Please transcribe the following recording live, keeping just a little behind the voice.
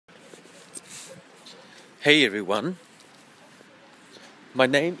Hey everyone, my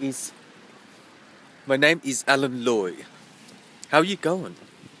name is my name is Alan Loy. How you going?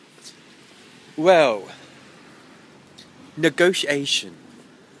 Well, negotiation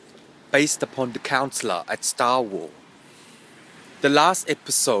based upon the counselor at Star Wars. The last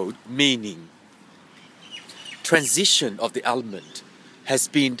episode, meaning transition of the element, has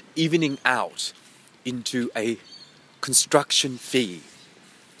been evening out into a construction fee.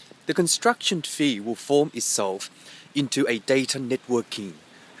 The construction fee will form itself into a data networking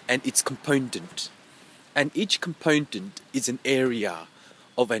and its component. And each component is an area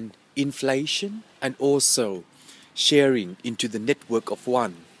of an inflation and also sharing into the network of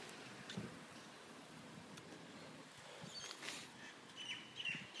one.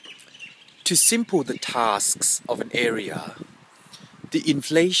 To simple the tasks of an area, the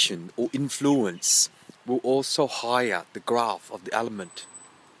inflation or influence will also higher the graph of the element.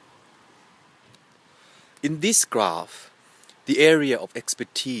 In this graph, the area of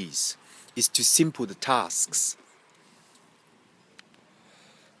expertise is to simple the tasks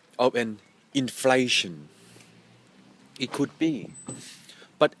of an inflation. It could be.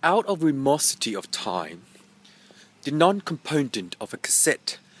 But out of remosity of time, the non-component of a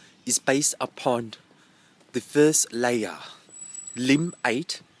cassette is based upon the first layer, limb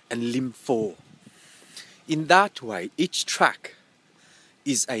 8 and limb 4. In that way, each track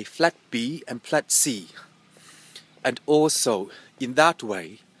is a flat B and flat C. And also, in that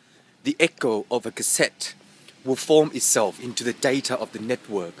way, the echo of a cassette will form itself into the data of the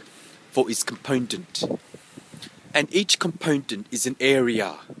network for its component. And each component is an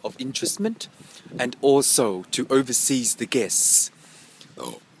area of interestment and also to oversees the guests.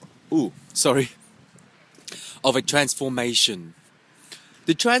 Of a transformation.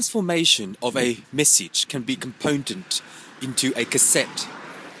 The transformation of a message can be component into a cassette.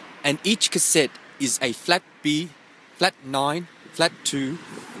 And each cassette is a flat B, flat 9, flat 2,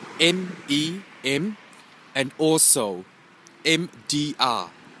 MEM, and also MDR.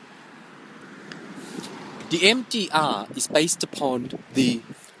 The MDR is based upon the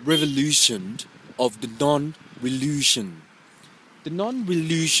revolution of the non-relution. The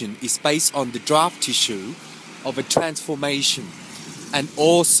non-relution is based on the draft tissue of a transformation and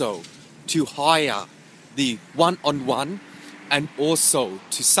also to hire the one-on-one and also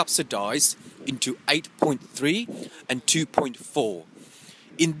to subsidize into 8.3 and 2.4.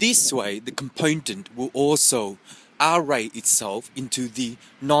 In this way, the component will also array itself into the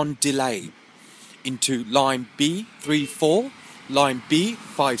non-delay, into line B34, line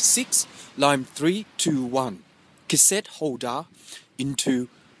B56, line 321, cassette holder into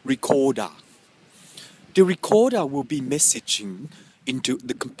recorder. The recorder will be messaging into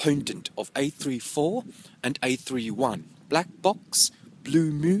the component of A34 and A31, black box,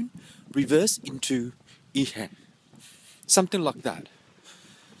 blue moon, reverse into Ihe. Something like that.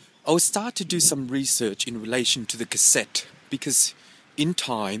 I will start to do some research in relation to the cassette because in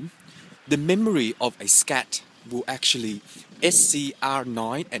time, the memory of a SCAT will actually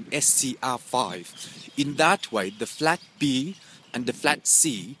SCR9 and SCR5. In that way, the flat B and the flat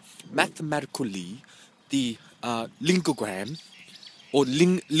C, mathematically, the lingogram or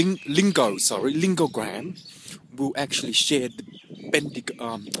lingogram will actually share the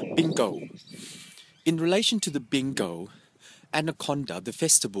bingo. In relation to the bingo, Anaconda, the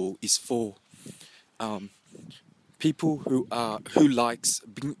festival is for people who likes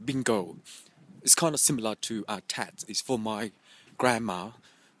bingo. It's kind of similar to tats. It's for my grandma,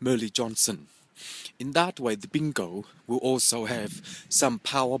 Merle Johnson. In that way, the bingo will also have some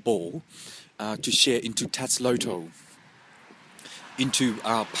Powerball to share into Tats Lotto, into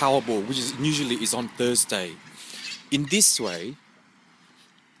Powerball, which is usually is on Thursday. In this way,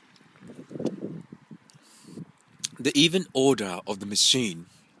 the even order of the machine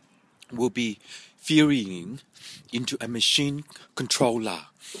will be varying into a machine controller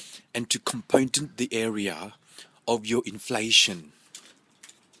and to component the area of your inflation.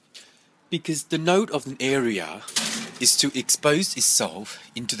 Because the node of an area is to expose itself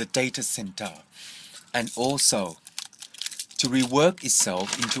into the data center and also to rework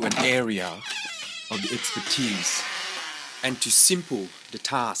itself into an area of the expertise and to simple the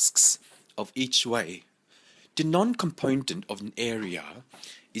tasks of each way. The non-component of an area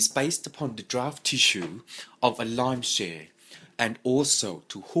is based upon the draft tissue of a lime share and also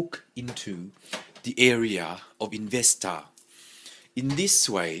to hook into the area of investor. In this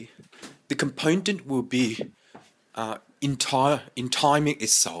way, the component will be in timing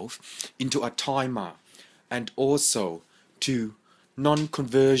itself into a timer and also to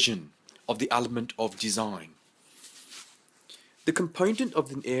non-conversion of the element of design. The component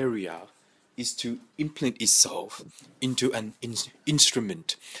of an area is to implement itself into an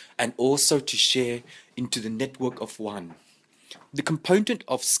instrument and also to share into the network of one. The component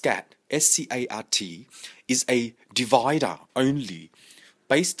of SCAT, SCART, is a divider only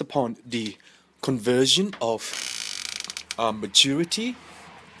based upon the conversion of maturity,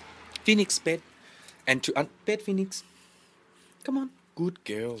 Phoenix bed, and to bed Phoenix, come on, good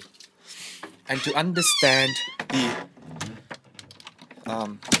girl, and to understand the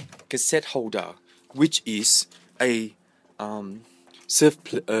cassette holder, which is a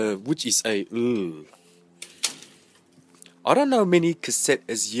which is a I don't know many cassette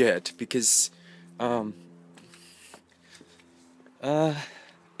as yet because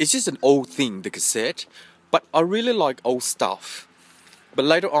it's just an old thing, the cassette, but I really like old stuff. But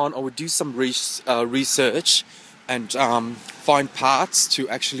later on I will do some research and find parts to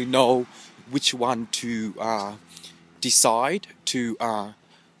actually know which one to decide to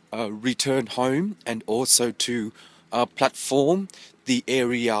return home, and also to platform the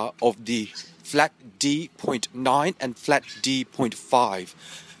area of the flat D.9 and flat D.5.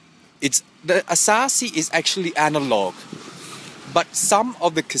 It's the Asahi is actually analog, but some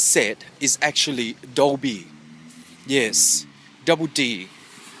of the cassette is actually Dolby. Yes, double D.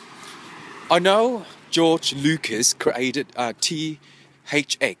 I know George Lucas created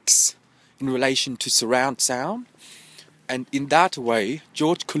THX in relation to surround sound, and in that way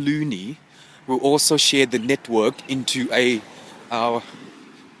George Clooney will also share the network into a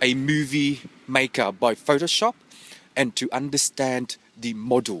movie maker by Photoshop, and to understand the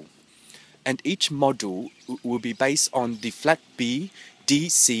model. And each model will be based on the flat B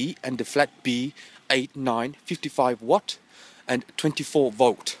DC and the flat B 89 55 watt and 24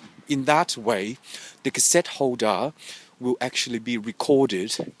 volt. In that way, the cassette holder will actually be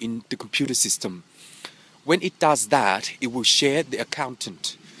recorded in the computer system. When it does that, it will share the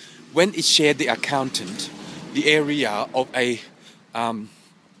accountant. When it shares the accountant, the area of a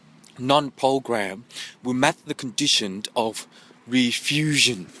non-program will match the condition of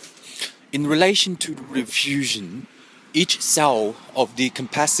refusion. In relation to the refusion, each cell of the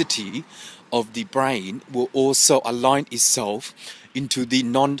capacity of the brain will also align itself into the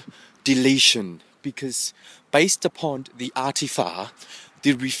non-deletion, because based upon the artifact,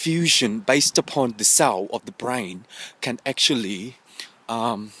 the refusion based upon the cell of the brain can actually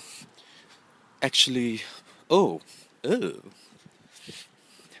I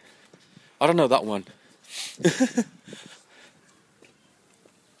don't know that one.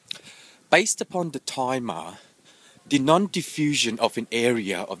 Based upon the timer, the non-diffusion of an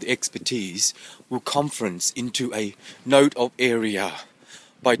area of the expertise will conference into a node of area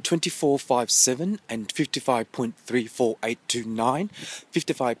by 2457 and 55.34829,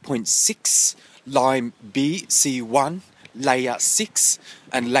 55.6, line B, C1, layer 6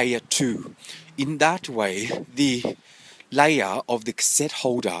 and layer 2. In that way, the layer of the cassette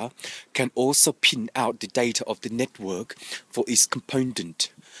holder can also pin out the data of the network for its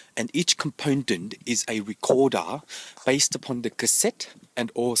component. And each component is a recorder based upon the cassette and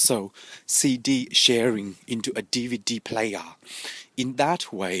also CD sharing into a DVD player. In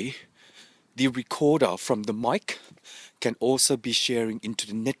that way, the recorder from the mic can also be sharing into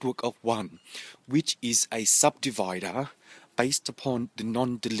the network of one, which is a subdivider based upon the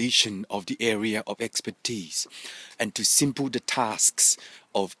non-deletion of the area of expertise, and to simple the tasks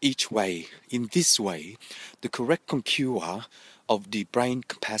of each way. In this way, the correct conqueror of the brain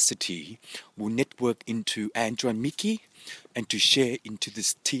capacity will network into Android Mickey and to share into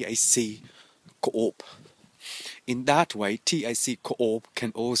this TAC co-op. In that way, TAC co-op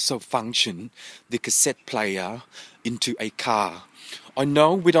can also function the cassette player into a car. I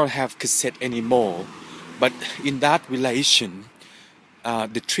know we don't have cassette anymore, but in that relation,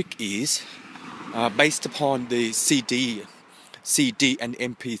 the trick is based upon the CD and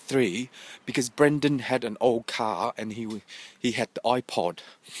MP3, because Brendan had an old car and he had the iPod,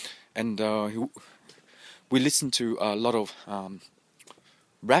 and we listened to a lot of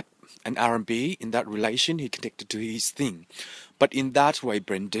rap and R&B. In that relation, he connected to his thing. But in that way,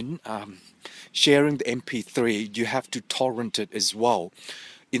 Brendan, sharing the MP3, you have to torrent it as well.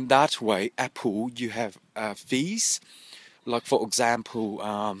 In that way, Apple, you have fees. Like for example,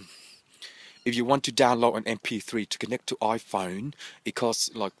 if you want to download an MP3 to connect to iPhone, it costs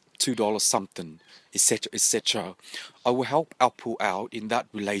like $2 something, etc., etc. I will help Apple out in that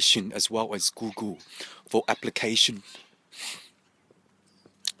relation, as well as Google, for application.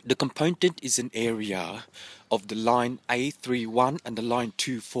 The component is an area of the line A31 and the line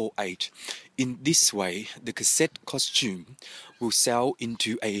 248. In this way, the cassette costume will sell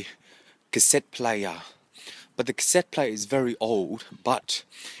into a cassette player but the cassette player is very old. But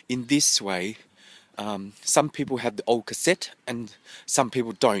in this way, some people have the old cassette and some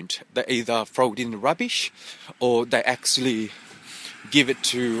people don't. They either throw it in the rubbish or they actually give it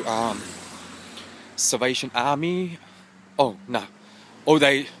to Salvation Army. Oh no, or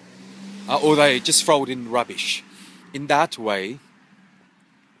they just throw it in the rubbish. In that way,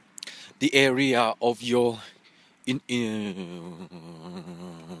 the area of your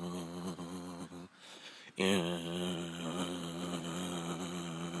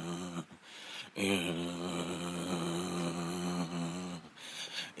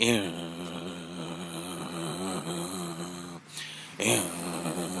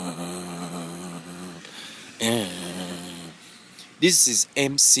this is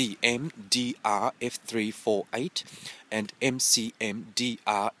MCM-DR-F348 and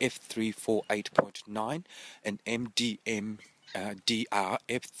MCM-DR-F348.9 and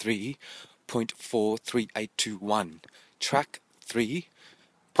MDM-DR-F3.43821. Track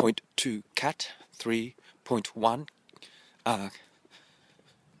 3.2 Cat 3.1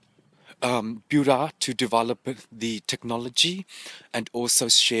 Builder to develop the technology and also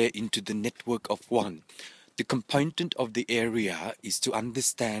share into the network of one. The component of the area is to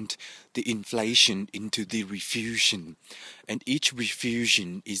understand the inflation into the diffusion, and each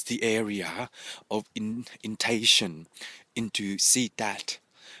diffusion is the area of intation into CDAT,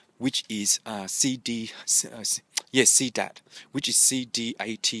 which is CDAT, which is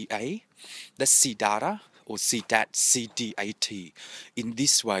CDATA, that's CDATA or CDAT, CDAT. In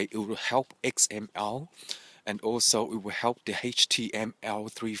this way, it will help XML, and also it will help the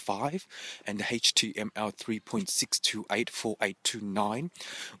HTML3.5 and the HTML 3.6284829,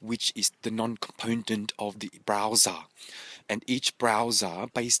 which is the non-component of the browser. And each browser,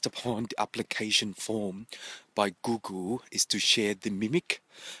 based upon the application form by Google, is to share the mimic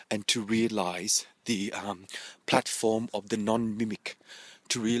and to realize the platform of the non-mimic,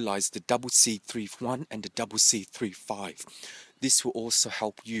 to realize the CC31 and the CC35. This will also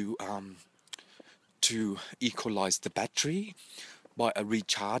help you to equalize the battery by a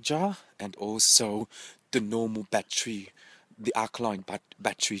recharger, and also the normal battery, the alkaline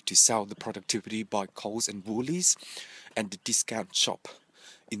battery, to sell the productivity by Coles and Woolies and the discount shop.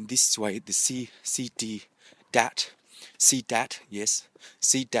 In this way, the CDAT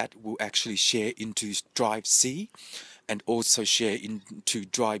will actually share into drive C and also share into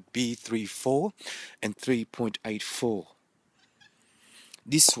drive B34 and 3.84.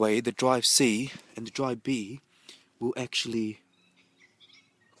 This way, the drive C and the drive B will actually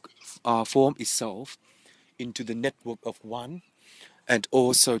form itself into the network of one, and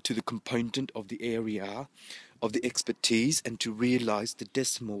also to the component of the area of the expertise, and to realize the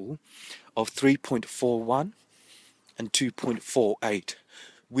decimal of 3.41 and 2.48,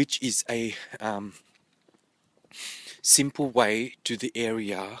 which is a simple way to the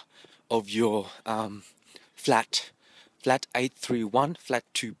area of your flat 831, flat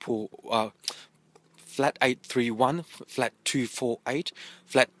 831, flat 248,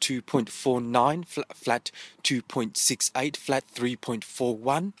 flat 2.49, flat 2.68, flat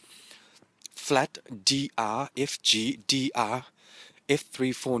 3.41, flat DRFG, DR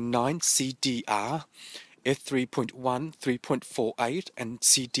F349, CDR F3.1, 3.48, and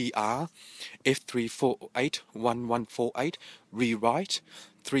CDR F348, 1148, rewrite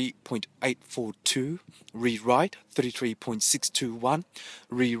 3.842, rewrite 33.621,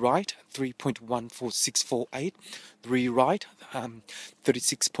 rewrite 3.14648, rewrite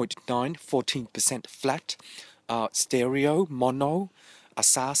 36.9, 14% flat, stereo, mono,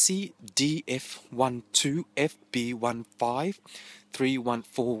 Asahi DF12, FB15,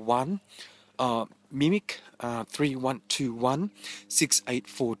 3141, Mimic 3121,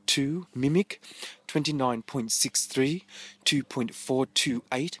 6842, Mimic 29.63,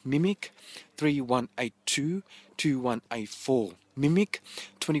 2.428, Mimic 3182, 2184, Mimic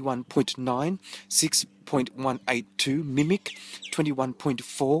 21.9, 6.182, Mimic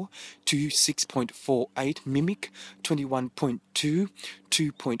 21.4, 26.48, Mimic 21.2,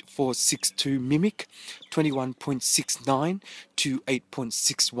 2.462, Mimic 21.69,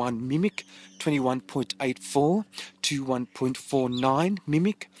 28.61, Mimic 21.84, 21.49,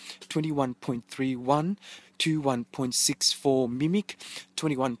 Mimic 21.31, 21.64, Mimic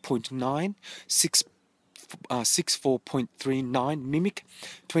 21.9, 64.39, Mimic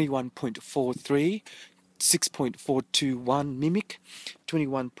 21.43, 6.421, Mimic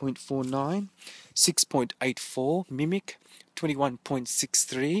 21.49, 6.84, Mimic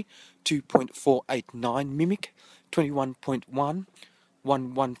 21.63, 2.489, Mimic 21.1,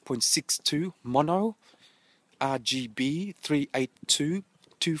 11.62, Mono RGB 382,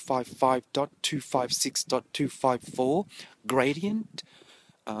 255.256.254 gradient,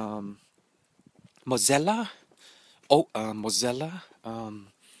 Mozilla, Mozilla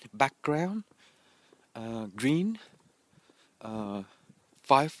background, green,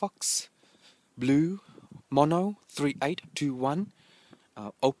 Firefox, blue, mono 3821,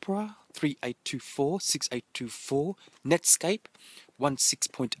 Opera 3824, 6824, Netscape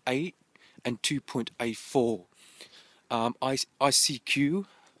 16.8 and 2.84, ICQ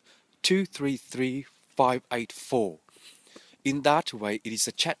 233584. In that way, it is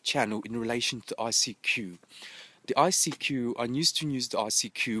a chat channel in relation to ICQ. The ICQ, I used to use the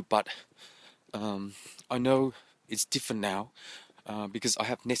ICQ, but I know it's different now because I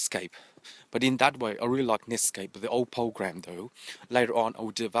have Netscape. But in that way, I really like Netscape, the old program though. Later on, I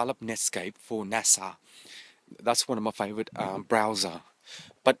will develop Netscape for NASA. That's one of my favorite browser.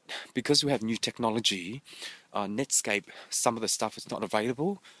 But because we have new technology, Netscape, some of the stuff is not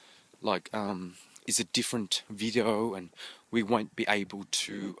available. Like, it's a different video, and we won't be able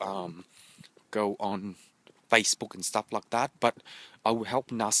to go on Facebook and stuff like that. But I will help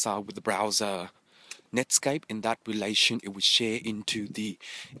NASA with the browser Netscape. In that relation, it will share into the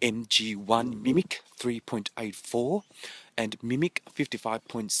MG1 Mimic 3.84 and Mimic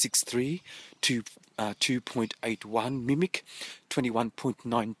 55.63 to 2.81 Mimic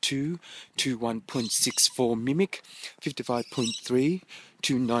 21.92 to 1.64 Mimic 55.3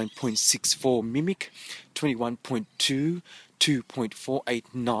 to 9.64 Mimic 21.2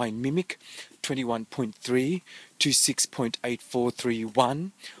 2.489 Mimic 21.3 to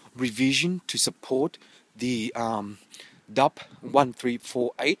 6.8431 revision to support the DUP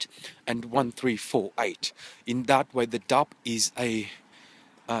 1348 and 1348. In that way, the DUP is a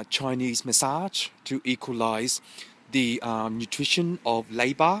Chinese massage to equalize the nutrition of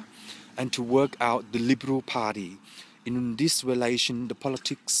labor and to work out the Liberal Party. In this relation, the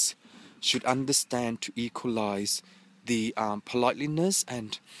politics should understand to equalize the politeness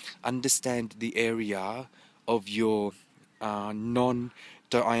and understand the area of your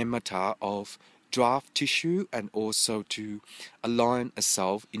non-diameter of draft tissue, and also to align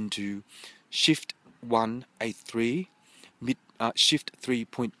itself into shift 183, shift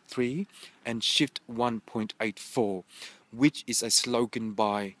 3.3 and shift 1.84, which is a slogan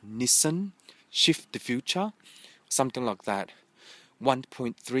by Nissan, shift the future, something like that.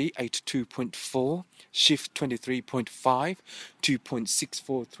 1.382.4, shift 23.5,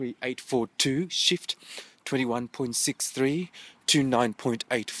 2.643842, shift 21.63 to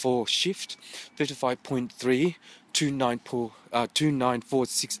 9.84, shift 55.3 to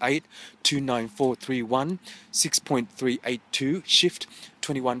 29468 29431, 6.382, shift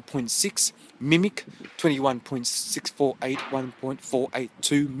 21.6, Mimic 21.648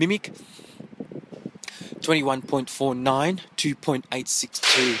 1.482, Mimic 21.49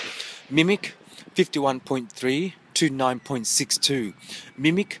 2.862, Mimic 51.3 to 9.62,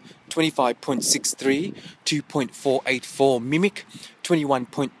 Mimic 25.63 2.484, Mimic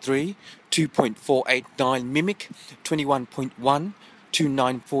 21.3 2.489, Mimic 21.1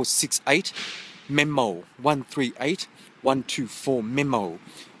 29468, Memo 138 124, Memo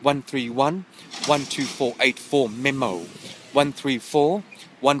 131 12484, Memo 134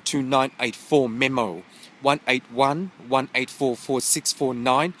 12984, Memo 181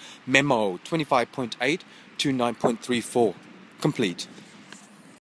 1844649, Memo 25.8 to 9.34. Complete.